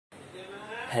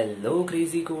Hello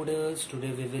crazy coders,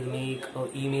 today we will make an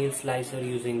email slicer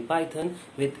using Python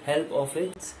with help of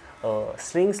its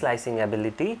string slicing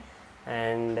ability.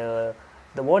 And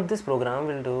what this program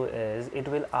will do is it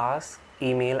will ask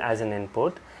email as an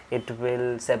input. It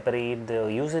will separate the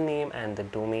username and the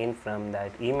domain from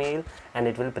that email and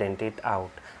it will print it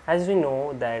out. As we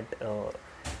know that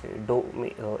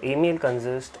email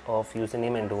consists of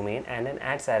username and domain and an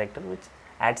 @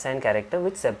 sign character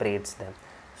which separates them.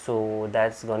 So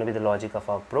that's going to be the logic of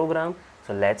our program.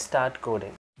 So let's start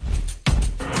coding.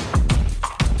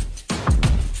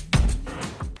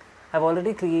 I've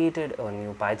already created a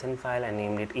new Python file and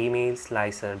named it email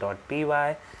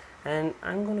slicer.py, and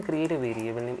I'm going to create a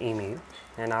variable in email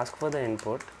and ask for the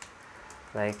input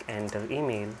like enter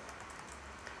email.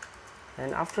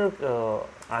 And after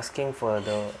asking for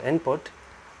the input,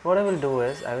 what I will do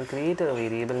is I will create a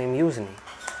variable named username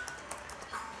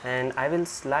and I will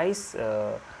slice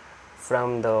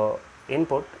from the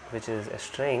input, which is a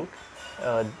string,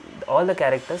 all the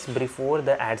characters before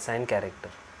the @ sign character.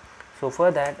 So for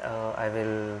that I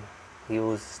will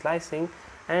use slicing,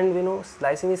 and we know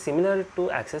slicing is similar to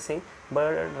accessing,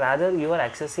 but rather you are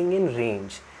accessing in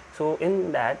range. So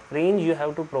in that range you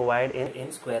have to provide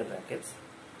in square brackets,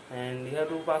 and you have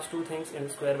to pass two things in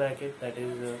square bracket, that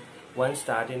is one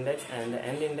start index and the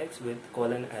end index with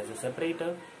colon as a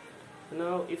separator.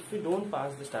 Now if we don't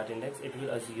pass the start index, it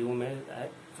will assume that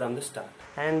from the start,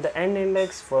 and the end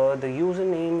index for the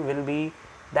username will be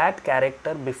that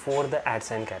character before the @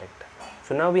 sign character.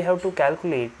 So now we have to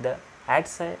calculate the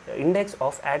index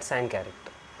of @ sign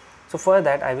character. So for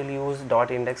that I will use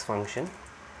 .index function.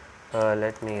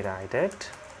 Let me write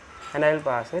it, and I will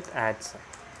pass it @ sign.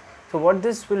 So what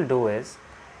this will do is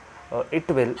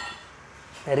it will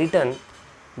return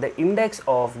the index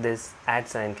of this @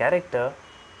 sign character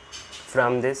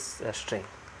from this string.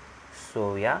 So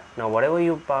yeah, now whatever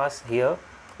you pass here,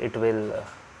 it will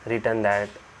return that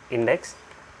index.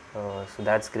 So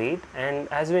that's great. And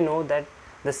as we know that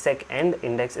the end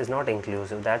index is not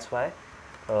inclusive, that's why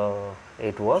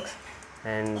it works.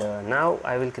 And now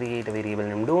I will create a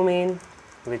variable named domain,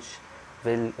 which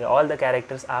will all the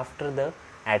characters after the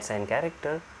 @ sign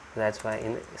character. That's why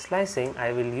in slicing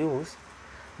I will use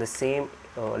the same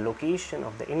location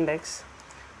of the index,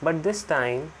 but this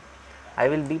time I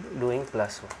will be doing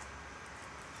 +1.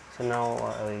 So now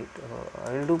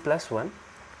I will do +1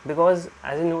 because,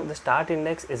 as you know, the start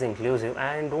index is inclusive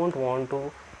and I don't want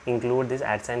to include this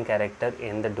 @ sign character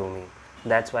in the domain.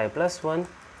 That's why +1.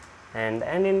 And the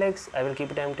end index I will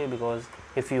keep it empty, because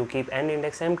if you keep end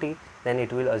index empty, then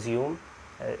it will assume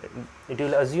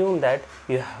that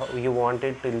you want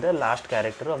it till the last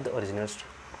character of the original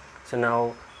string. So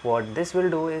now what this will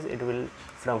do is it will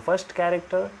from first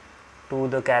character to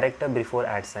the character before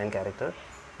 @ sign character,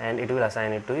 and it will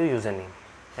assign it to your username.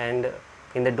 And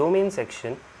in the domain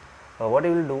section, what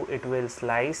it will do, it will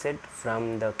slice it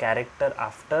from the character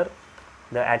after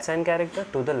the @ sign character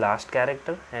to the last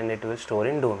character, and it will store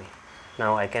in domain.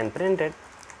 Now I can print it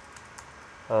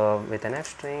with an f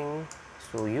string.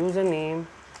 So username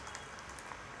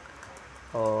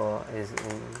is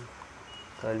in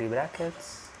curly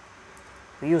brackets,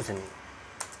 username,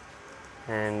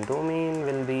 and domain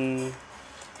will be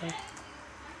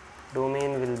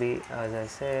as I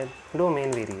said,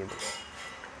 domain variable.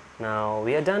 Now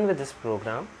we are done with this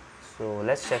program, so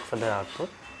let's check for the output.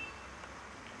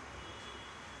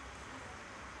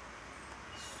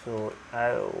 So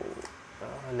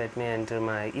let me enter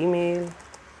my email.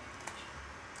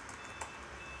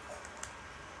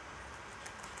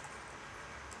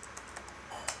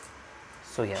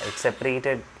 So yeah, it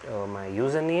separated my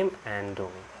username and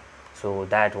domain. So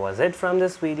that was it from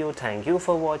this video. Thank you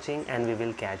for watching, and we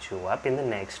will catch you up in the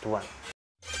next one.